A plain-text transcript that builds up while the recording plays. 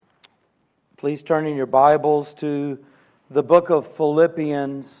Please turn in your Bibles to the book of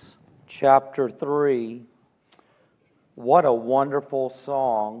Philippians, chapter 3. What a wonderful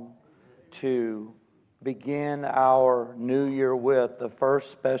song to begin our new year with, the first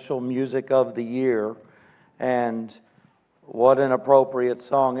special music of the year. And what an appropriate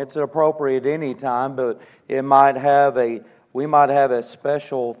song. It's appropriate any time, but we might have a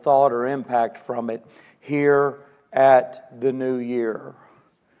special thought or impact from it here at the new year.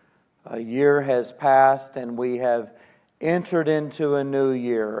 A year has passed and we have entered into a new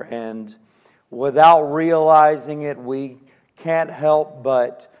year, and without realizing it, we can't help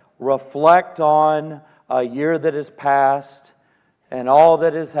but reflect on a year that has passed and all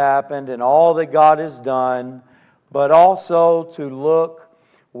that has happened and all that God has done, but also to look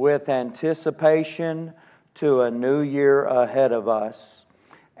with anticipation to a new year ahead of us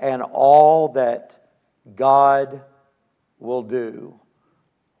and all that God will do.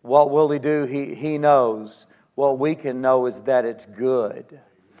 What will He do? He knows. What we can know is that it's good.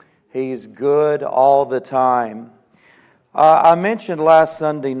 He's good all the time. I mentioned last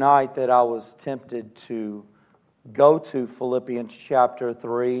Sunday night that I was tempted to go to Philippians chapter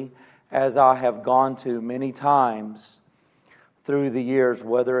 3, as I have gone to many times through the years,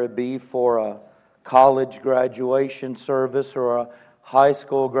 whether it be for a college graduation service or a high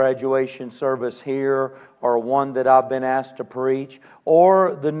school graduation service here, or one that I've been asked to preach,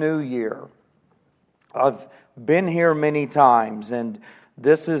 or the new year. I've been here many times, and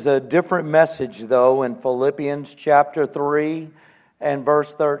this is a different message, though, in Philippians chapter 3 and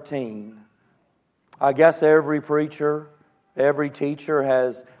verse 13. I guess every preacher, every teacher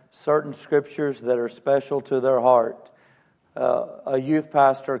has certain scriptures that are special to their heart. A youth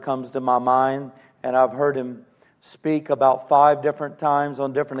pastor comes to my mind, and I've heard him speak about 5 different times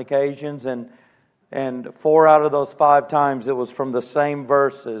on different occasions, and 4 out of those 5 times it was from the same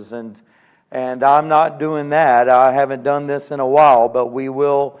verses, and I'm not doing that. I haven't done this in a while, but we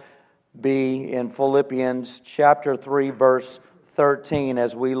will be in Philippians chapter 3 verse 13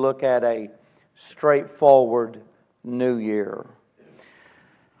 as we look at a straightforward new year.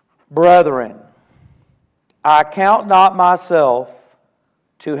 Brethren, I count not myself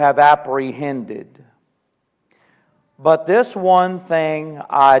to have apprehended, but this one thing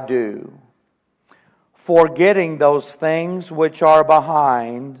I do, forgetting those things which are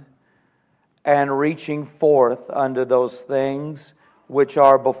behind, and reaching forth unto those things which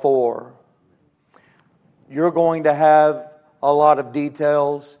are before. You're going to have a lot of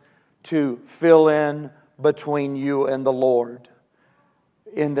details to fill in between you and the Lord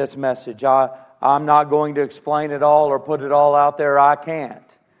in this message. I'm not going to explain it all or put it all out there. I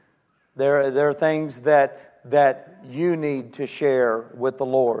can't. There are things that you need to share with the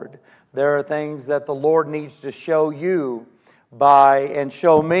Lord. There are things that the Lord needs to show you by and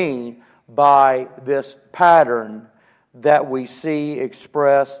show me by this pattern that we see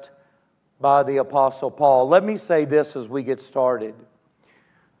expressed by the Apostle Paul. Let me say this as we get started.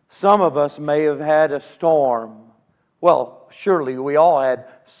 Some of us may have had a storm. Well, surely we all had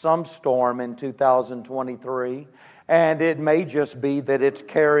some storm in 2023. And it may just be that it's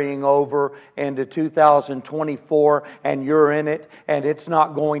carrying over into 2024 and you're in it and it's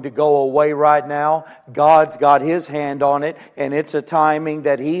not going to go away right now. God's got His hand on it, and it's a timing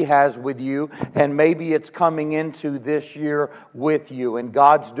that He has with you, and maybe it's coming into this year with you and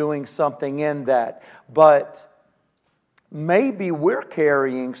God's doing something in that. But maybe we're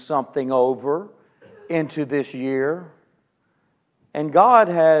carrying something over into this year, and God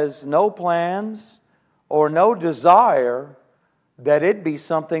has no plans or no desire that it be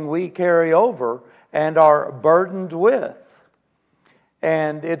something we carry over and are burdened with.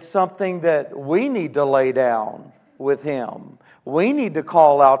 And it's something that we need to lay down with Him. We need to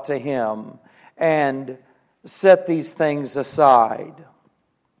call out to Him and set these things aside.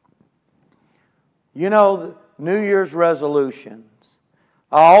 You know, New Year's resolutions.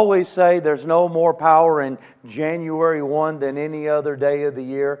 I always say there's no more power in January 1 than any other day of the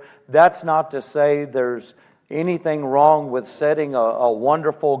year. That's not to say there's anything wrong with setting a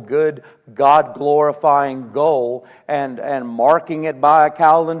wonderful, good, God-glorifying goal and marking it by a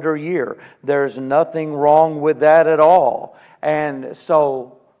calendar year. There's nothing wrong with that at all. And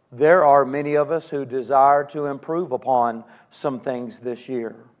so there are many of us who desire to improve upon some things this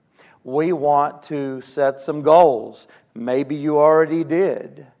year. We want to set some goals. Maybe you already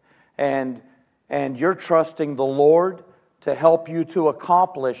did. And you're trusting the Lord to help you to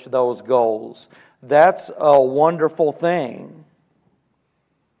accomplish those goals. That's a wonderful thing.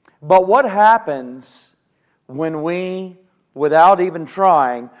 But what happens when we, without even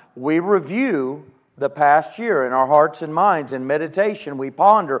trying, we review the past year in our hearts and minds. In meditation, we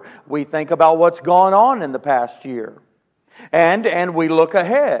ponder, we think about what's gone on in the past year. And we look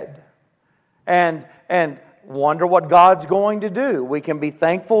ahead and wonder what God's going to do. We can be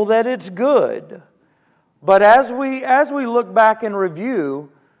thankful that it's good. But as we look back and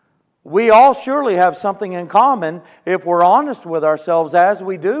review, we all surely have something in common if we're honest with ourselves as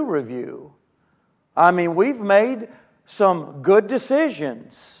we do review. I mean, we've made some good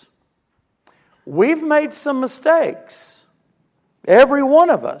decisions. We've made some mistakes. Every one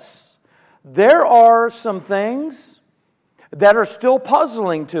of us. There are some things that are still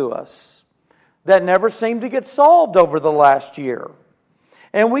puzzling to us, that never seem to get solved over the last year.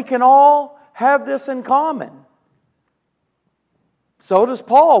 And we can all have this in common. So does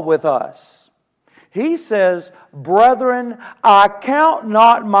Paul with us. He says, "Brethren, I count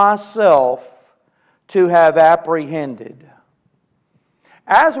not myself to have apprehended."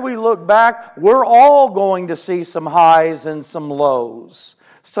 As we look back, we're all going to see some highs and some lows,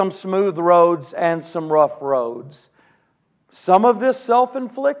 some smooth roads and some rough roads. Some of this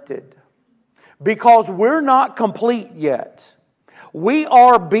self-inflicted, because we're not complete yet. We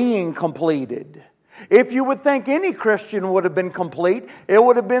are being completed. If you would think any Christian would have been complete, it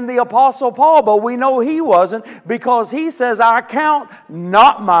would have been the Apostle Paul, but we know he wasn't, because he says, "I count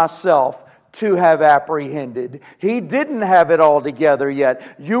not myself to have apprehended." He didn't have it all together yet.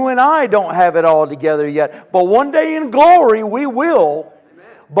 You and I don't have it all together yet, but one day in glory we will. Amen.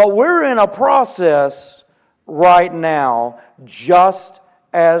 But we're in a process right now, just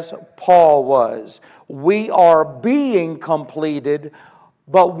as Paul was. We are being completed,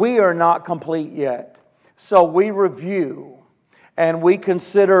 but we are not complete yet. So we review and we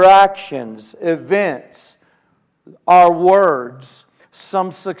consider actions, events, our words,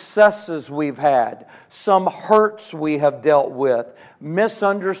 some successes we've had, some hurts we have dealt with,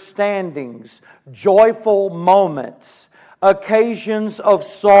 misunderstandings, joyful moments, occasions of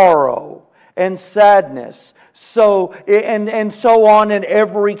sorrow and sadness, so on in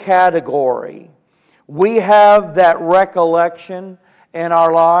every category. We have that recollection in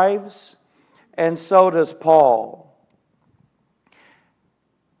our lives, and so does Paul.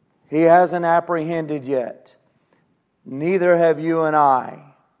 He hasn't apprehended yet. Neither have you and I.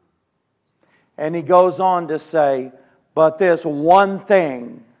 And he goes on to say, "But this one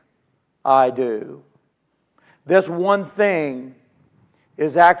thing I do." This one thing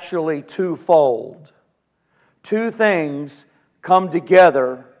is actually twofold. Two things come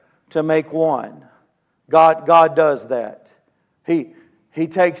together to make one. God does that. He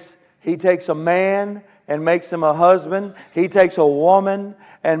takes a man and makes him a husband. He takes a woman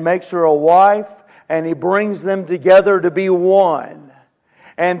and makes her a wife, and He brings them together to be one.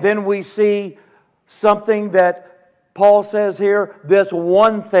 And then we see something that Paul says here, "This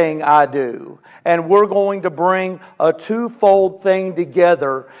one thing I do." And we're going to bring a twofold thing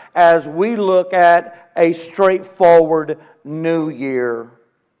together as we look at a straightforward new year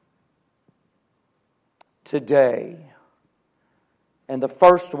today. And the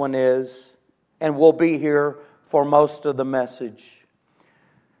first one is, and we'll be here for most of the message,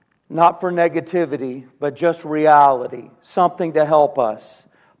 not for negativity, but just reality, something to help us.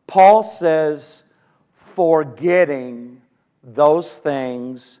 Paul says, "Forgetting those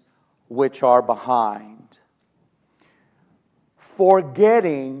things which are behind."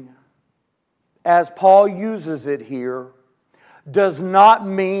 Forgetting, as Paul uses it here, does not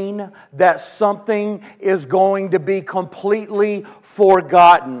mean that something is going to be completely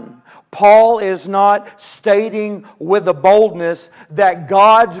forgotten. Paul is not stating with a boldness that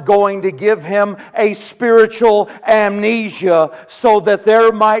God's going to give him a spiritual amnesia so that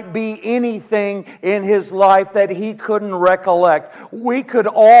there might be anything in his life that he couldn't recollect. We could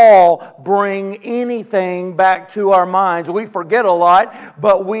all bring anything back to our minds. We forget a lot,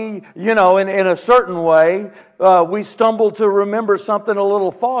 but we, in a certain way, we stumble to remember something a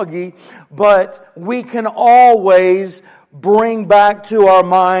little foggy, but we can always bring back to our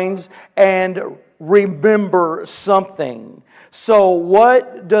minds and remember something. So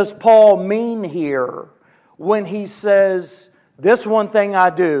what does Paul mean here when he says, "This one thing I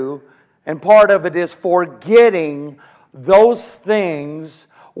do," and part of it is forgetting those things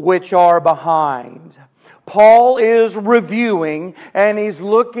which are behind? Paul is reviewing and he's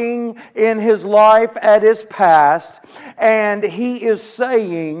looking in his life at his past, and he is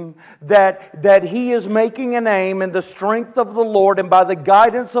saying that he is making a name in the strength of the Lord and by the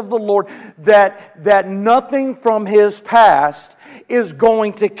guidance of the Lord, that nothing from his past is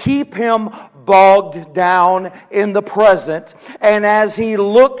going to keep him bogged down in the present. And as he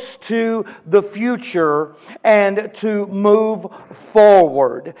looks to the future and to move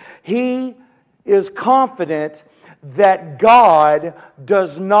forward, he is confident that God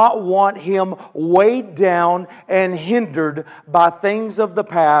does not want him weighed down and hindered by things of the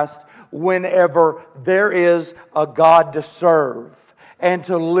past whenever there is a God to serve and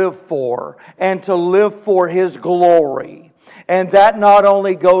to live for His glory. And that not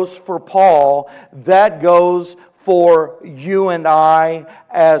only goes for Paul, that goes for you and I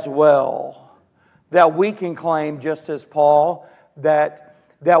as well. That we can claim, just as Paul, that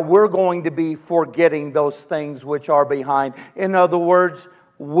we're going to be forgetting those things which are behind. In other words,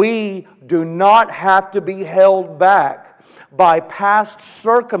 we do not have to be held back by past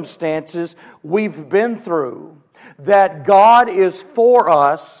circumstances we've been through. That God is for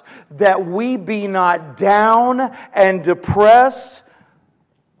us, that we be not down and depressed.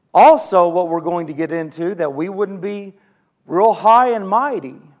 Also, what we're going to get into, that we wouldn't be real high and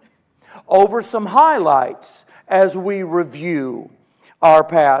mighty over some highlights as we review our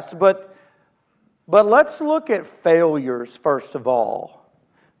past. But let's look at failures first of all.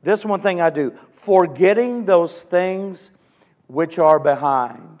 This one thing I do, forgetting those things which are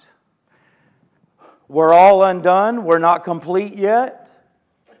behind. We're all undone. We're not complete yet.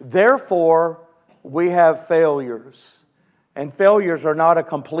 Therefore, we have failures. And failures are not a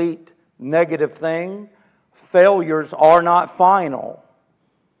complete negative thing. Failures are not final.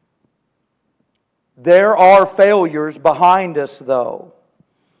 There are failures behind us, though.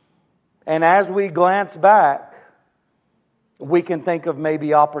 And as we glance back, we can think of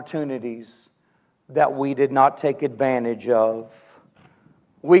maybe opportunities that we did not take advantage of.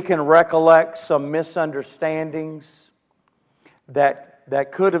 We can recollect some misunderstandings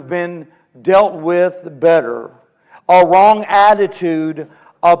that could have been dealt with better. A wrong attitude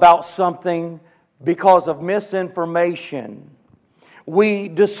about something because of misinformation. We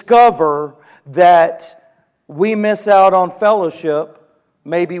discover that we miss out on fellowship,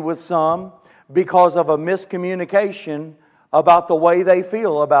 maybe with some, because of a miscommunication about the way they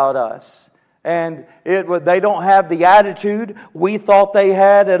feel about us. And they don't have the attitude we thought they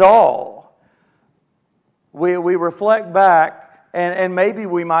had at all. We reflect back, and maybe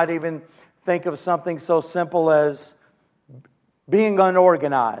we might even think of something so simple as being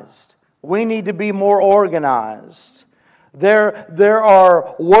unorganized. We need to be more organized. There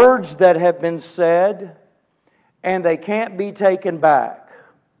are words that have been said, and they can't be taken back.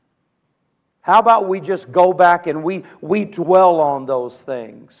 How about we just go back and we dwell on those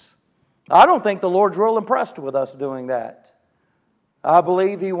things? I don't think the Lord's real impressed with us doing that. I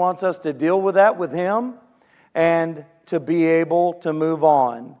believe He wants us to deal with that with Him and to be able to move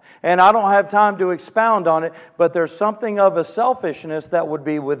on. And I don't have time to expound on it, but there's something of a selfishness that would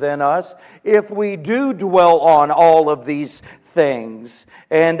be within us if we do dwell on all of these things.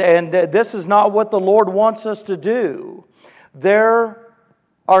 And this is not what the Lord wants us to do. There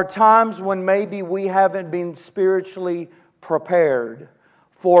are times when maybe we haven't been spiritually prepared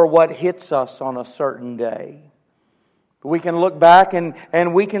for what hits us on a certain day. We can look back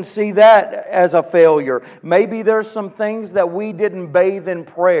and we can see that as a failure. Maybe there's some things that we didn't bathe in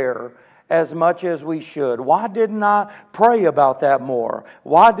prayer as much as we should. Why didn't I pray about that more?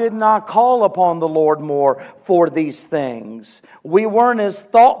 Why didn't I call upon the Lord more for these things? We weren't as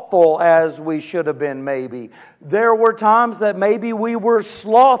thoughtful as we should have been, maybe. There were times that maybe we were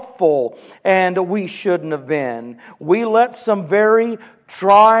slothful and we shouldn't have been. We let some very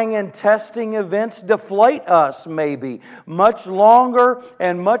trying and testing events deflate us, maybe, much longer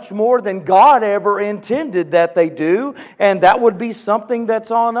and much more than God ever intended that they do, and that would be something that's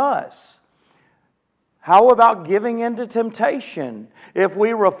on us. How about giving into temptation? If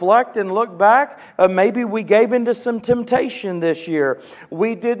we reflect and look back, maybe we gave into some temptation this year.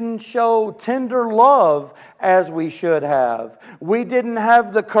 We didn't show tender love as we should have. We didn't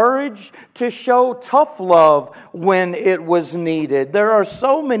have the courage to show tough love when it was needed. There are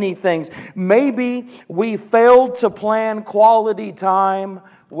so many things. Maybe we failed to plan quality time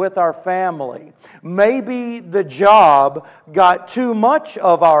with our family. Maybe the job got too much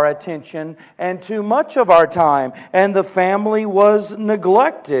of our attention and too much of our time, and the family was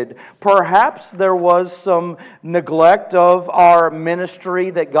neglected. Perhaps there was some neglect of our ministry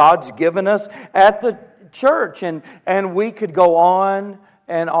that God's given us at the church, and we could go on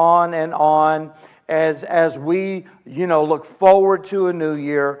and on and on as we look forward to a new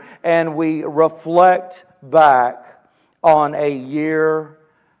year and we reflect back on a year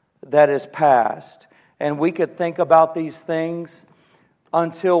that is past. And we could think about these things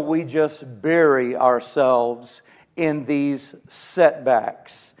until we just bury ourselves in these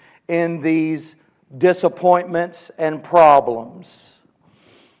setbacks, in these disappointments and problems.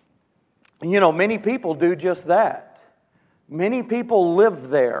 Many people do just that. Many people live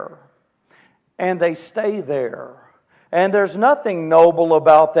there. and they stay there. And there's nothing noble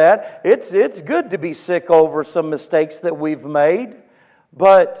about that. It's good to be sick over some mistakes that we've made,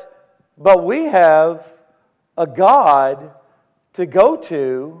 but we have a God to go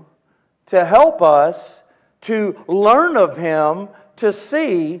to help us to learn of Him, to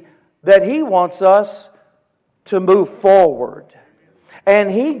see that He wants us to move forward.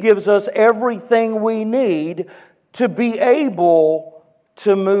 And He gives us everything we need to be able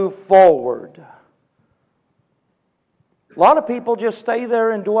to move forward. A lot of people just stay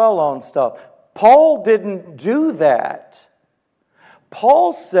there and dwell on stuff. Paul didn't do that.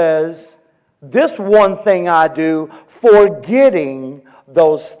 Paul says, "This one thing I do, forgetting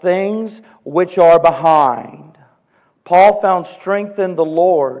those things which are behind." Paul found strength in the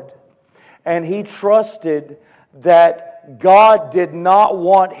Lord, and he trusted that God did not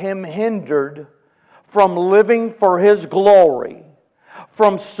want him hindered from living for His glory,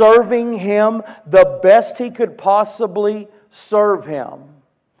 from serving Him the best he could possibly serve Him,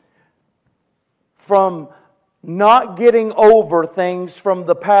 from not getting over things from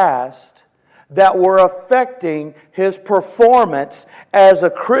the past that were affecting his performance as a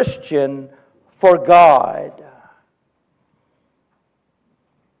Christian for God.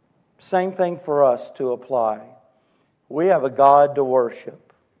 Same thing for us to apply. We have a God to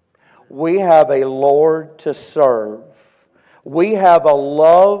worship. We have a Lord to serve. We have a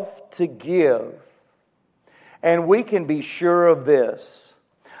love to give. And we can be sure of this: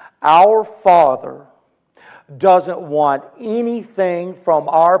 our Father doesn't want anything from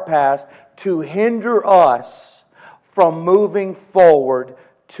our past to hinder us from moving forward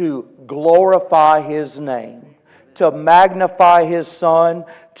to glorify His name, to magnify His Son,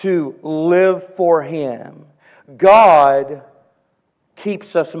 to live for Him. God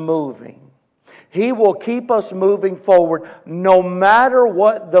keeps us moving. He will keep us moving forward no matter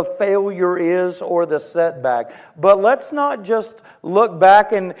what the failure is or the setback. But let's not just look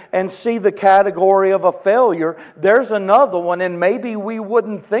back and see the category of a failure. There's another one, and maybe we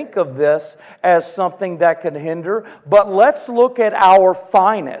wouldn't think of this as something that could hinder, but let's look at our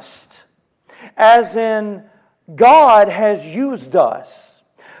finest. As in, God has used us.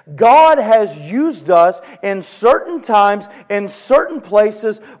 God has used us in certain times, in certain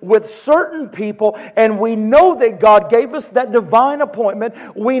places, with certain people, and we know that God gave us that divine appointment.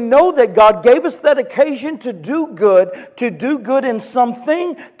 We know that God gave us that occasion to do good in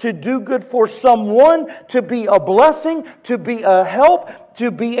something, to do good for someone, to be a blessing, to be a help, to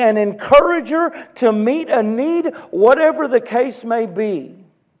be an encourager, to meet a need, whatever the case may be.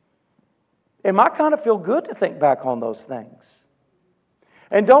 It might kind of feel good to think back on those things.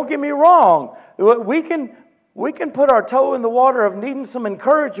 And don't get me wrong, we can put our toe in the water of needing some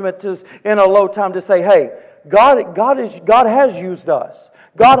encouragement in a low time to say, hey, God has used us.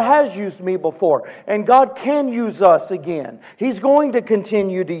 God has used me before, and God can use us again. He's going to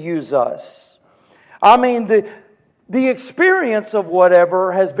continue to use us. I mean, the experience of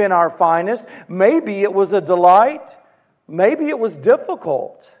whatever has been our finest, maybe it was a delight, maybe it was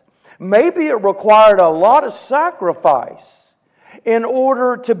difficult, maybe it required a lot of sacrifice in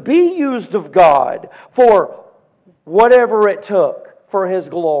order to be used of God for whatever it took for His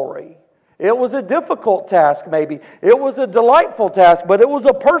glory. It was a difficult task, maybe. It was a delightful task, but it was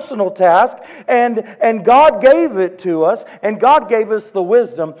a personal task. And God gave it to us, and God gave us the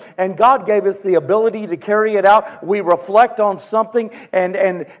wisdom, and God gave us the ability to carry it out. We reflect on something,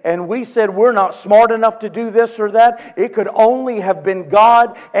 and we said, we're not smart enough to do this or that. It could only have been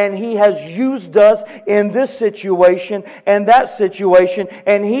God, and He has used us in this situation and that situation,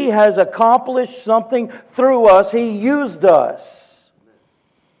 and He has accomplished something through us. He used us.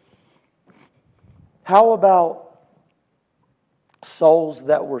 How about souls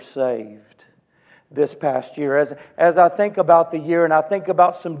that were saved this past year? As I think about the year, and I think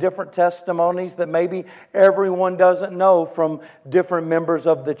about some different testimonies that maybe everyone doesn't know from different members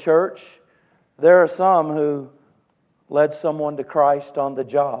of the church, there are some who led someone to Christ on the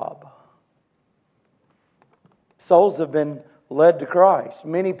job. Souls have been led to Christ.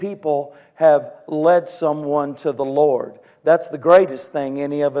 Many people have led someone to the Lord. That's the greatest thing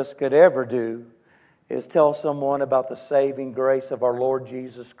any of us could ever do, is tell someone about the saving grace of our Lord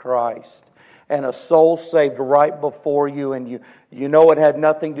Jesus Christ. And a soul saved right before you, and you know it had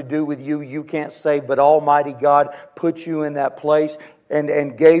nothing to do with you. You can't save, but Almighty God put you in that place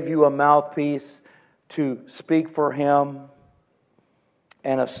and gave you a mouthpiece to speak for Him,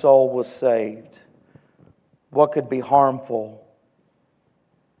 and a soul was saved. What could be harmful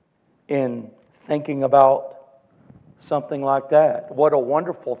in thinking about something like that? What a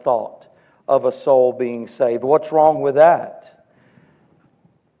wonderful thought of a soul being saved. What's wrong with that?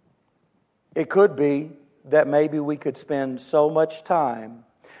 It could be that maybe we could spend so much time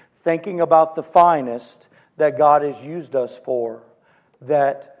thinking about the finest that God has used us for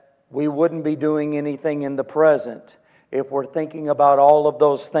that we wouldn't be doing anything in the present if we're thinking about all of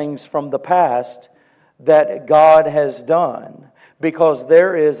those things from the past that God has done. Because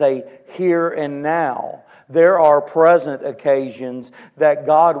there is a here and now. There are present occasions that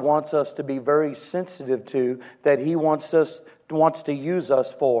God wants us to be very sensitive to, that He wants to use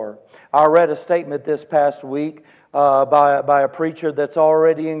us for. I read a statement this past week by a preacher that's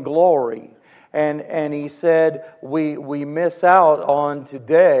already in glory. And he said, we miss out on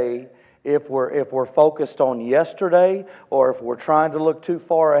today if we're focused on yesterday, or if we're trying to look too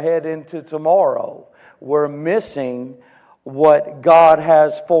far ahead into tomorrow. We're missing what God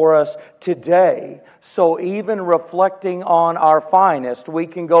has for us today. So even reflecting on our finest, we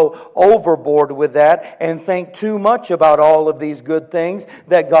can go overboard with that and think too much about all of these good things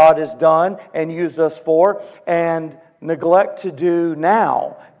that God has done and used us for, and neglect to do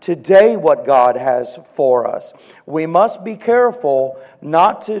now, today, what God has for us. We must be careful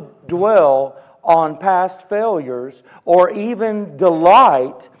not to dwell on past failures or even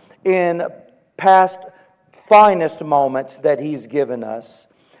delight in past finest moments that He's given us.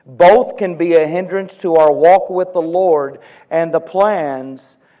 Both can be a hindrance to our walk with the Lord and the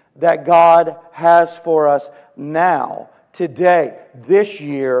plans that God has for us now, today, this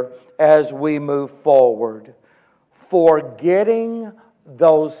year, as we move forward. Forgetting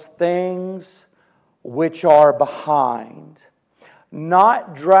those things which are behind.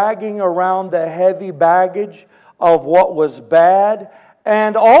 Not dragging around the heavy baggage of what was bad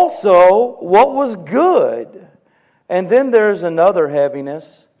and also what was good. And then there's another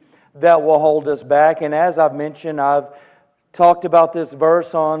heaviness that will hold us back. And as I've mentioned, I've talked about this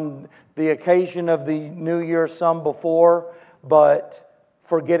verse on the occasion of the New Year some before, but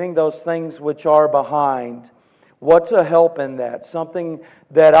forgetting those things which are behind. What's a help in that? Something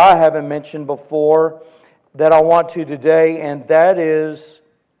that I haven't mentioned before that I want to today, and that is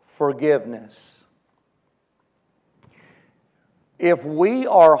forgiveness. If we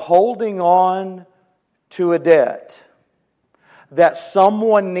are holding on to a debt that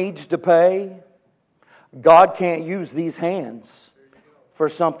someone needs to pay, God can't use these hands for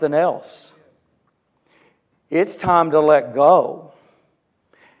something else. It's time to let go.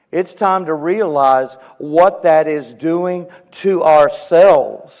 It's time to realize what that is doing to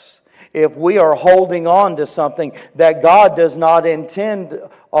ourselves. If we are holding on to something that God does not intend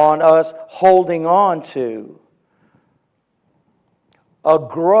on us holding on to. A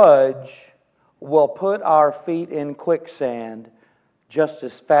grudge will put our feet in quicksand just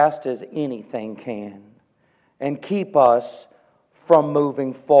as fast as anything can and keep us from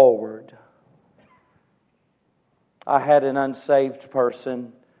moving forward. I had an unsaved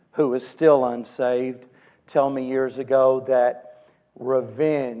person who is still unsaved tell me years ago that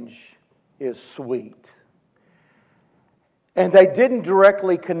revenge is sweet. And they didn't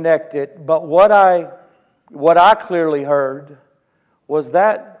directly connect it, but what I clearly heard was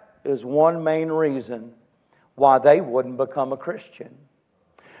that is one main reason why they wouldn't become a Christian.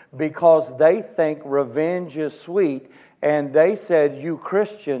 Because they think revenge is sweet, and they said, you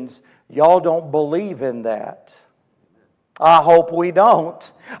Christians, y'all don't believe in that. I hope we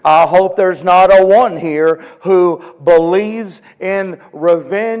don't. I hope there's not a one here who believes in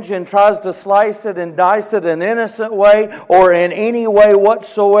revenge and tries to slice it and dice it in an innocent way or in any way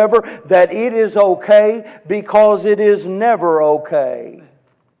whatsoever, that it is okay, because it is never okay.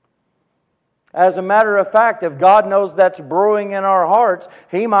 As a matter of fact, if God knows that's brewing in our hearts,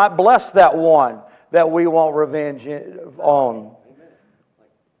 He might bless that one that we want revenge on.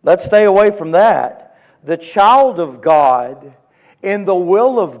 Let's stay away from that. The child of God, in the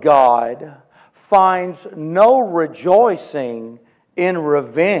will of God, finds no rejoicing in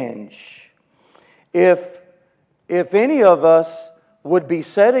revenge. If any of us would be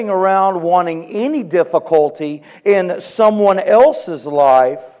sitting around wanting any difficulty in someone else's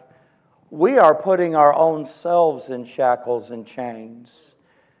life, we are putting our own selves in shackles and chains.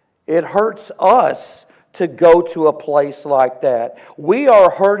 It hurts us to go to a place like that. We are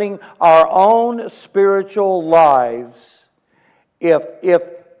hurting our own spiritual lives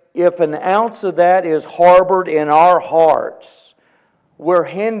if an ounce of that is harbored in our hearts. We're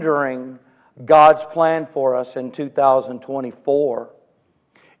hindering God's plan for us in 2024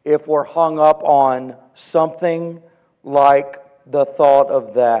 if we're hung up on something like the thought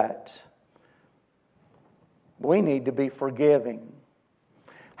of that. We need to be forgiving.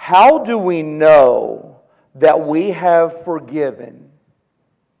 How do we know that we have forgiven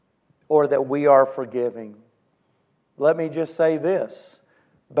or that we are forgiving? Let me just say this.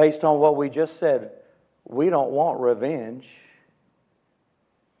 based on what we just said, we don't want revenge.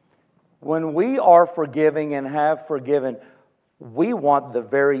 When we are forgiving and have forgiven, we want the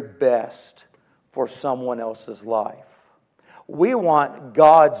very best for someone else's life. We want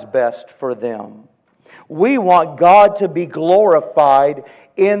God's best for them. We want God to be glorified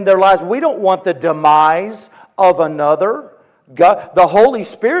in their lives. We don't want the demise of another. God, the Holy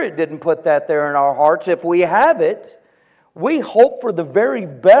Spirit didn't put that there in our hearts. If we have it, we hope for the very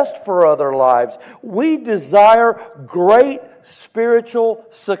best for other lives. We desire great spiritual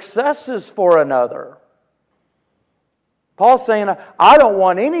successes for another. Paul's saying, I don't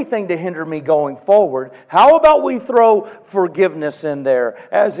want anything to hinder me going forward. How about we throw forgiveness in there?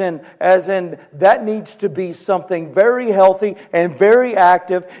 As in that needs to be something very healthy and very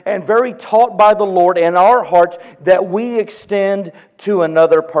active and very taught by the Lord in our hearts that we extend to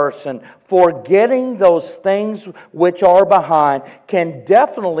another person. Forgetting those things which are behind can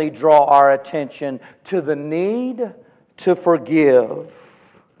definitely draw our attention to the need to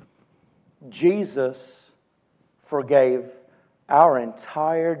forgive. Jesus forgave our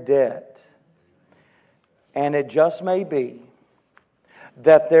entire debt. And it just may be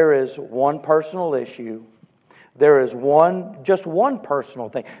that there is one personal issue. There is just one personal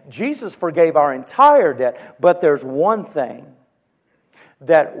thing. Jesus forgave our entire debt, but there's one thing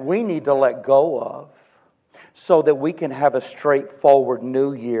that we need to let go of so that we can have a straightforward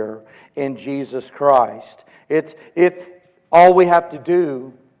new year in Jesus Christ. All we have to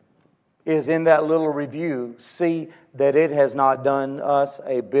do is in that little review, see that it has not done us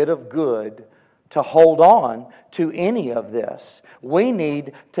a bit of good to hold on to any of this. We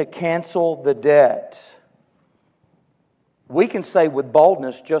need to cancel the debt. We can say with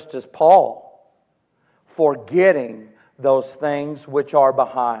boldness, just as Paul, forgetting those things which are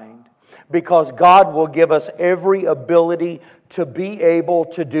behind. Because God will give us every ability to be able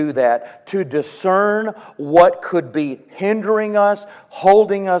to do that, to discern what could be hindering us,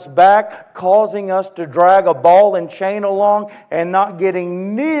 holding us back, causing us to drag a ball and chain along, and not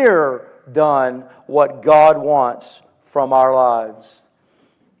getting near done what God wants from our lives.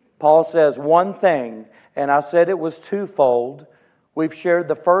 Paul says one thing, and I said it was twofold. We've shared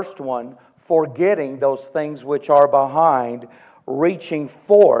the first one, forgetting those things which are behind, reaching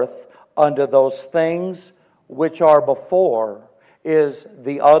forth unto those things which are before, is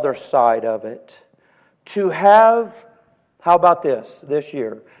the other side of it. To have, how about this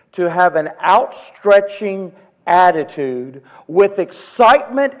year? To have an outstretching attitude with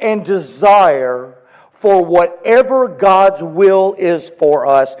excitement and desire for whatever God's will is for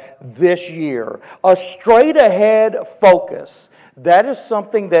us this year. A straight ahead focus. That is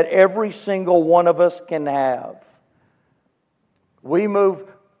something that every single one of us can have.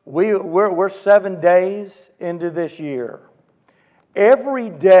 We're 7 days into this year. Every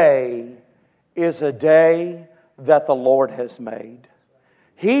day is a day that the Lord has made.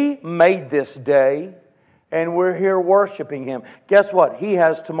 He made this day, and we're here worshiping Him. Guess what? He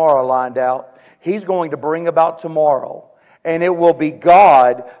has tomorrow lined out. He's going to bring about tomorrow. And it will be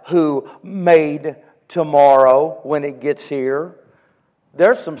God who made tomorrow when it gets here.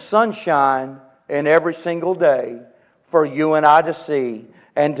 There's some sunshine in every single day for you and I to see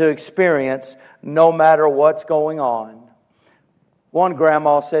and to experience no matter what's going on. One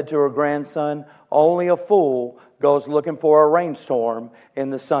grandma said to her grandson, only a fool goes looking for a rainstorm in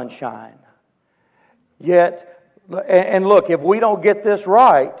the sunshine. Yet, and look, if we don't get this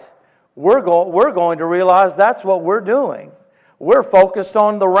right, we're going to realize that's what we're doing. We're focused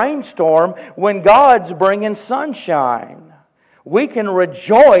on the rainstorm when God's bringing sunshine. We can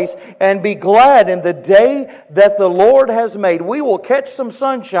rejoice and be glad in the day that the Lord has made. We will catch some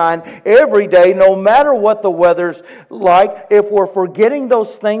sunshine every day, no matter what the weather's like, if we're forgetting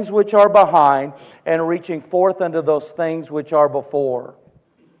those things which are behind and reaching forth unto those things which are before.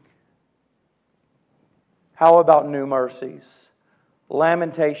 How about new mercies?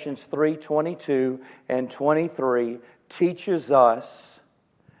 Lamentations 3:22 and 23 teaches us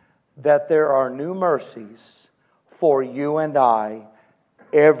that there are new mercies for you and I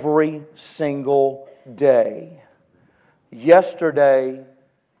every single day. Yesterday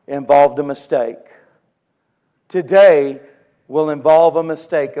involved a mistake. Today will involve a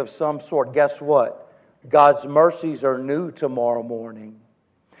mistake of some sort. Guess what? God's mercies are new tomorrow morning.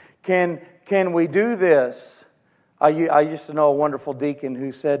 Can we do this? I used to know a wonderful deacon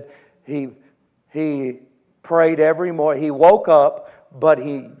who said he prayed every morning. He woke up, but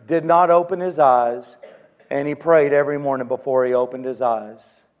he did not open his eyes. And he prayed every morning before he opened his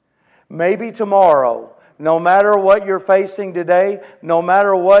eyes. Maybe tomorrow, no matter what you're facing today, no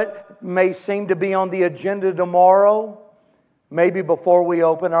matter what may seem to be on the agenda tomorrow, maybe before we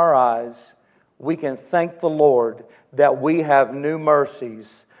open our eyes, we can thank the Lord that we have new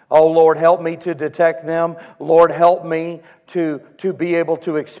mercies. Oh, Lord, help me to detect them. Lord, help me to be able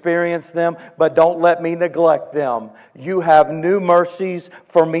to experience them, but don't let me neglect them. You have new mercies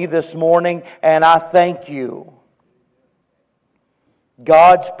for me this morning, and I thank you.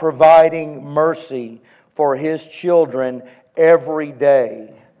 God's providing mercy for His children every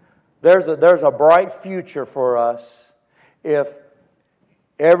day. There's a bright future for us if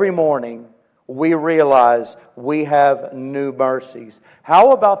every morning we realize we have new mercies.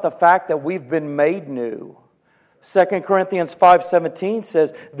 How about the fact that we've been made new? 2 Corinthians 5:17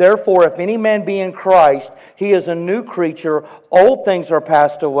 says, "Therefore, if any man be in Christ, he is a new creature. Old things are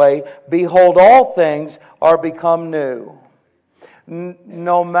passed away. Behold, all things are become new."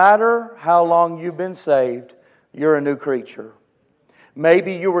 No matter how long you've been saved, you're a new creature.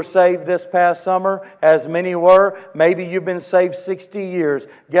 Maybe you were saved this past summer, as many were. Maybe you've been saved 60 years.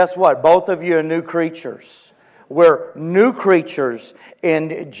 Guess what? Both of you are new creatures. We're new creatures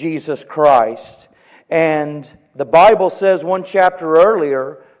in Jesus Christ. And the Bible says one chapter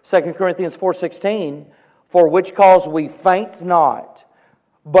earlier, 2 Corinthians 4:16, "For which cause we faint not.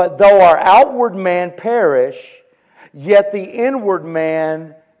 But though our outward man perish, yet the inward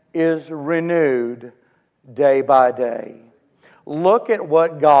man is renewed day by day." Look at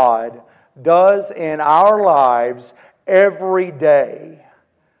what God does in our lives every day.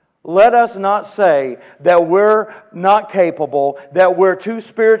 Let us not say that we're not capable, that we're too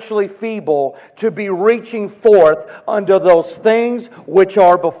spiritually feeble to be reaching forth unto those things which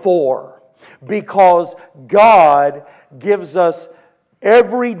are before. Because God gives us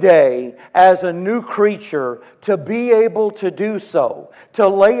every day as a new creature to be able to do so, to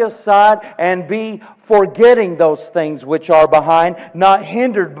lay aside and be forgetting those things which are behind, not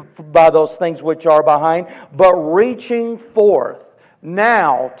hindered by those things which are behind, but reaching forth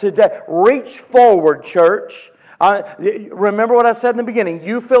now, today. Reach forward, church. Remember what I said in the beginning.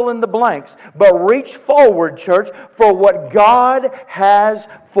 You fill in the blanks. But reach forward, church, for what God has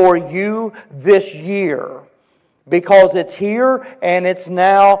for you this year. Because it's here and it's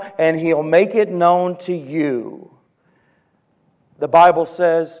now, and He'll make it known to you. The Bible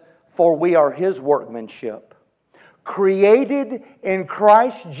says, "For we are His workmanship, created in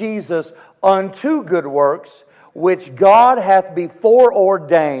Christ Jesus unto good works, which God hath before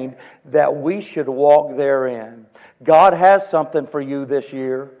ordained that we should walk therein." God has something for you this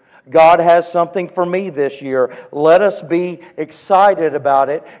year. God has something for me this year. Let us be excited about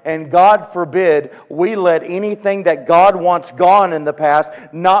it. And God forbid we let anything that God wants gone in the past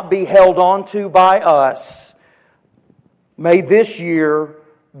not be held on to by us. May this year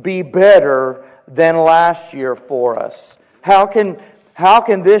be better than last year for us. How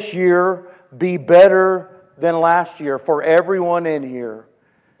can this year be better than last year for everyone in here?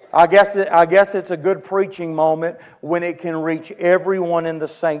 I guess it's a good preaching moment when it can reach everyone in the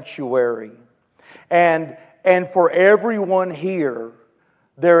sanctuary. And for everyone here,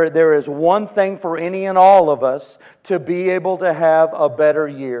 there is one thing for any and all of us to be able to have a better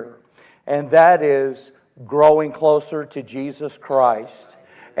year. And that is growing closer to Jesus Christ.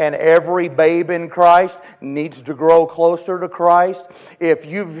 And every babe in Christ needs to grow closer to Christ. If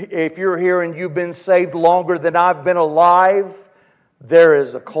you're here and you've been saved longer than I've been alive, there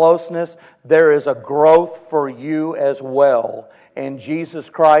is a closeness, there is a growth for you as well in Jesus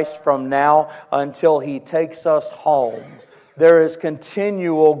Christ from now until He takes us home. There is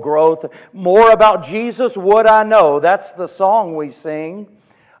continual growth. More about Jesus would I know. That's the song we sing.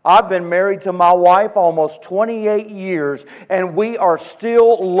 I've been married to my wife almost 28 years, and we are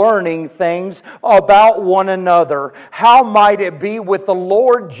still learning things about one another. How might it be with the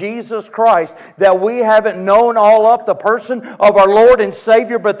Lord Jesus Christ that we haven't known all up the person of our Lord and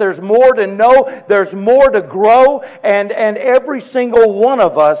Savior, but there's more to know, there's more to grow, and every single one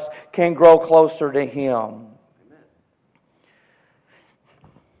of us can grow closer to Him.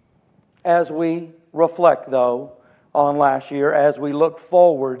 As we reflect, though, on last year, as we look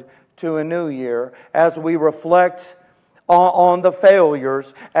forward to a new year, as we reflect on the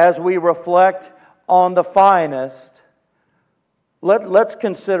failures, as we reflect on the finest, let's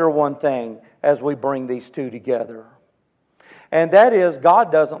consider one thing as we bring these two together. And that is,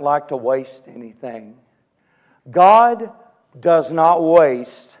 God doesn't like to waste anything. God does not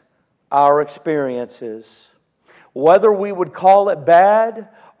waste our experiences. Whether we would call it bad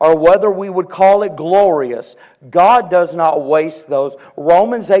or whether we would call it glorious, God does not waste those.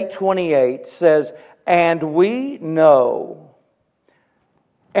 Romans 8:28 says, and we know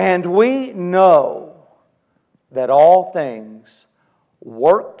that all things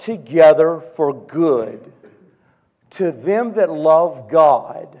work together for good to them that love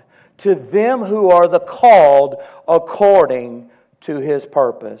God, to them who are the called according to His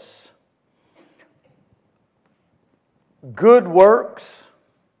purpose. Good works,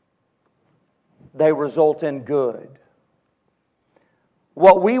 they result in good.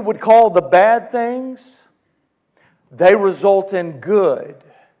 What we would call the bad things, they result in good.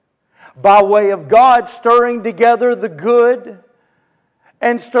 By way of God stirring together the good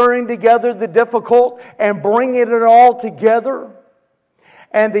and stirring together the difficult and bringing it all together.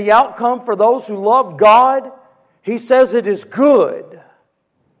 And the outcome for those who love God, He says it is good.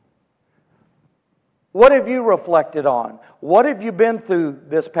 What have you reflected on? What have you been through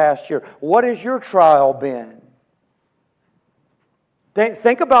this past year? What has your trial been?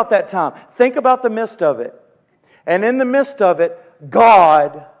 Think about that time. Think about the midst of it. And in the midst of it,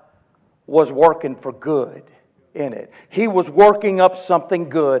 God was working for good in it. He was working up something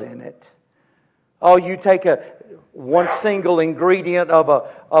good in it. Oh, you take one single ingredient of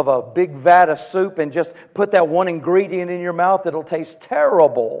a big vat of soup and just put that one ingredient in your mouth, it'll taste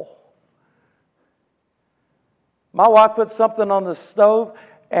terrible. My wife put something on the stove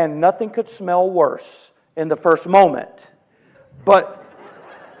and nothing could smell worse in the first moment. But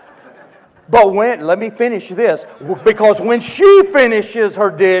let me finish this, because when she finishes her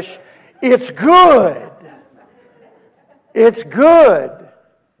dish, it's good. It's good.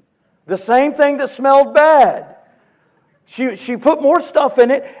 The same thing that smelled bad. She put more stuff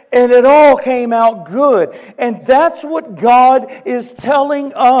in it, and it all came out good. And that's what God is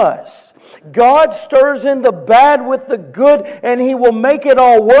telling us. God stirs in the bad with the good, and He will make it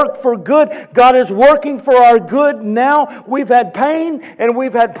all work for good. God is working for our good now. We've had pain and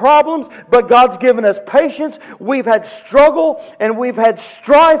we've had problems, but God's given us patience. We've had struggle and we've had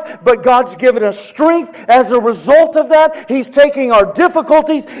strife, but God's given us strength. As a result of that, He's taking our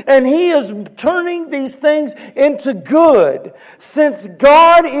difficulties and He is turning these things into good. Since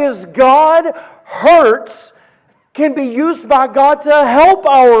God is God, hurts can be used by God to help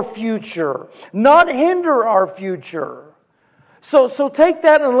our future, not hinder our future. So take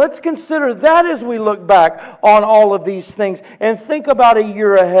that and let's consider that as we look back on all of these things and think about a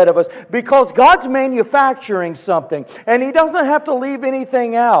year ahead of us. Because God's manufacturing something and He doesn't have to leave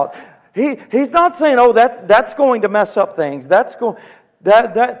anything out. He's not saying, oh, that's going to mess up things. I've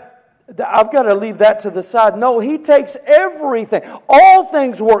got to leave that to the side. No, He takes everything. All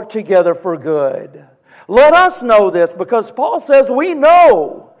things work together for good. Let us know this, because Paul says we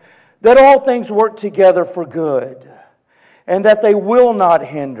know that all things work together for good and that they will not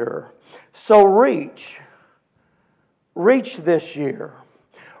hinder. So reach this year.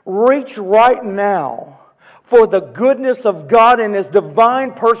 Reach right now for the goodness of God and His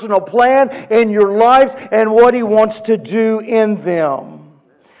divine personal plan in your lives and what He wants to do in them.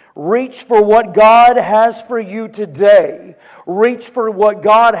 Reach for what God has for you today. Reach for what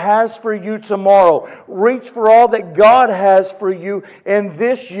God has for you tomorrow. Reach for all that God has for you in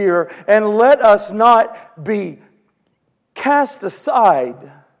this year. And let us not be cast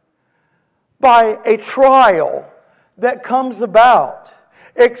aside by a trial that comes about.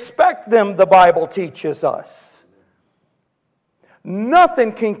 Expect them, the Bible teaches us.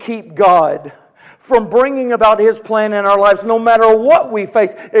 Nothing can keep God from bringing about His plan in our lives, no matter what we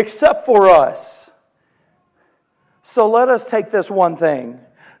face, except for us. So let us take this one thing,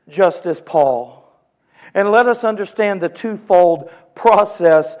 just as Paul, and let us understand the twofold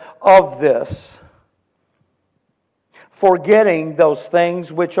process of this. Forgetting those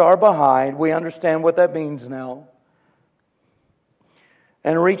things which are behind, we understand what that means now,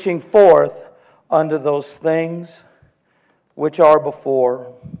 and reaching forth unto those things which are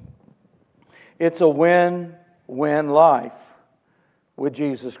before. It's a win-win life with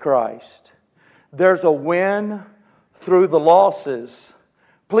Jesus Christ. There's a win through the losses.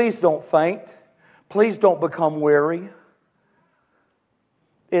 Please don't faint. Please don't become weary.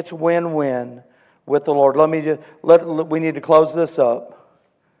 It's win-win with the Lord. We need to close this up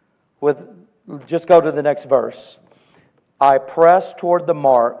with, just go to the next verse. I press toward the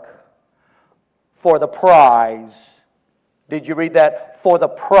mark for the prize. Did you read that? For the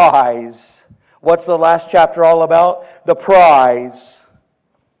prize. What's the last chapter all about? The prize.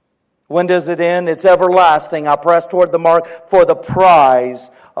 When does it end? It's everlasting. I press toward the mark for the prize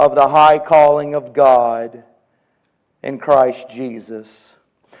of the high calling of God in Christ Jesus.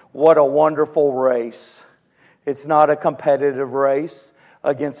 What a wonderful race. It's not a competitive race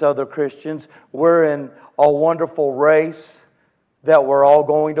against other Christians. We're in a wonderful race that we're all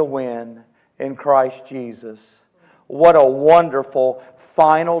going to win in Christ Jesus. What a wonderful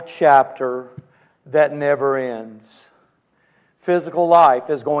final chapter that never ends. Physical life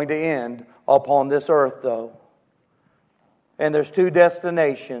is going to end upon this earth, though. And there's two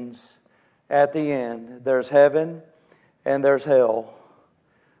destinations at the end. There's heaven and there's hell.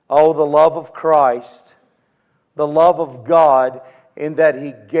 Oh, the love of Christ, the love of God in that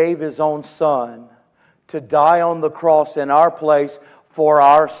He gave His own Son to die on the cross in our place for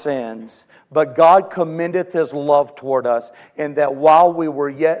our sins. But God commendeth His love toward us in that while we were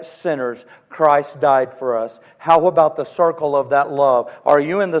yet sinners, Christ died for us. How about the circle of that love? Are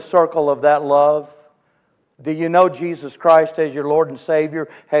you in the circle of that love? Do you know Jesus Christ as your Lord and Savior?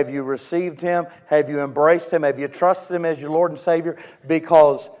 Have you received Him? Have you embraced Him? Have you trusted Him as your Lord and Savior?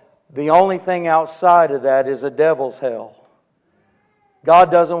 Because the only thing outside of that is a devil's hell. God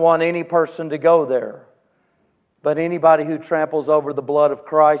doesn't want any person to go there. But anybody who tramples over the blood of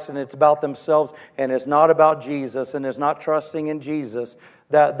Christ and it's about themselves and it's not about Jesus and is not trusting in Jesus,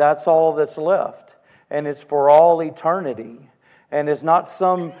 that's all that's left. And it's for all eternity. And it's not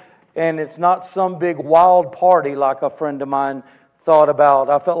some big wild party like a friend of mine thought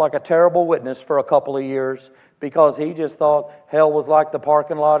about. I felt like a terrible witness for a couple of years because he just thought hell was like the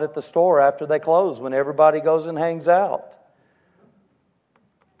parking lot at the store after they close when everybody goes and hangs out.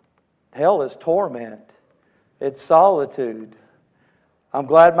 Hell is torment. It's solitude. I'm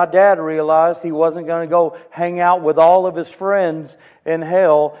glad my dad realized he wasn't going to go hang out with all of his friends in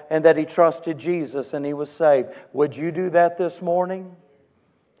hell and that he trusted Jesus and he was saved. Would you do that this morning?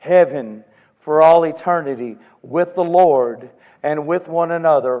 Heaven for all eternity with the Lord and with one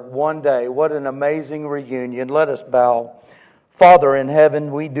another one day. What an amazing reunion. Let us bow. Father in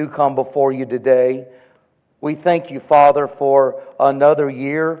heaven, we do come before you today. We thank you, Father, for another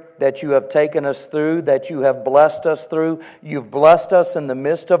year that you have taken us through, that you have blessed us through. You've blessed us in the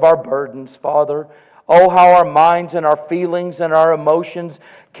midst of our burdens, Father. Oh, how our minds and our feelings and our emotions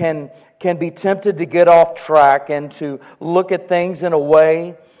can be tempted to get off track and to look at things in a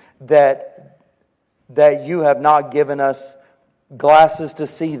way that you have not given us glasses to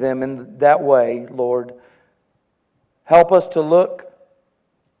see them in that way, Lord. Help us to look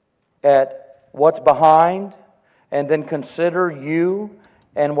at what's behind, and then consider you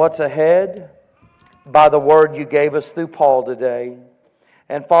and what's ahead by the word you gave us through Paul today.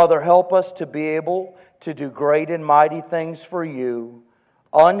 And Father, help us to be able to do great and mighty things for you,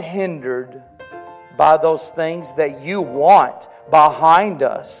 unhindered by those things that you want behind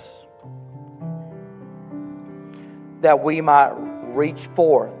us, that we might reach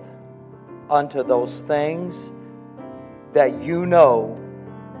forth unto those things that you know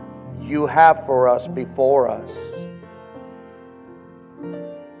you have for us before us.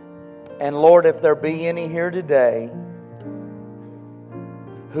 And Lord, if there be any here today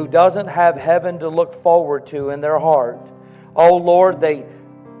who doesn't have heaven to look forward to in their heart, oh Lord, they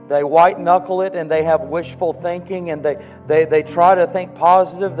white knuckle it and they have wishful thinking and they try to think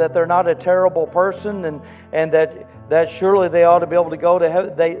positive that they're not a terrible person and that surely they ought to be able to go to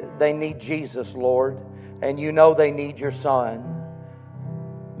heaven. They need Jesus, Lord, and you know they need your Son.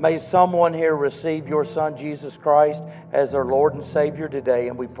 May someone here receive your Son, Jesus Christ, as their Lord and Savior today.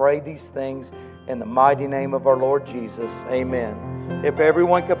 And we pray these things in the mighty name of our Lord Jesus. Amen. If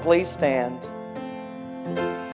everyone could please stand.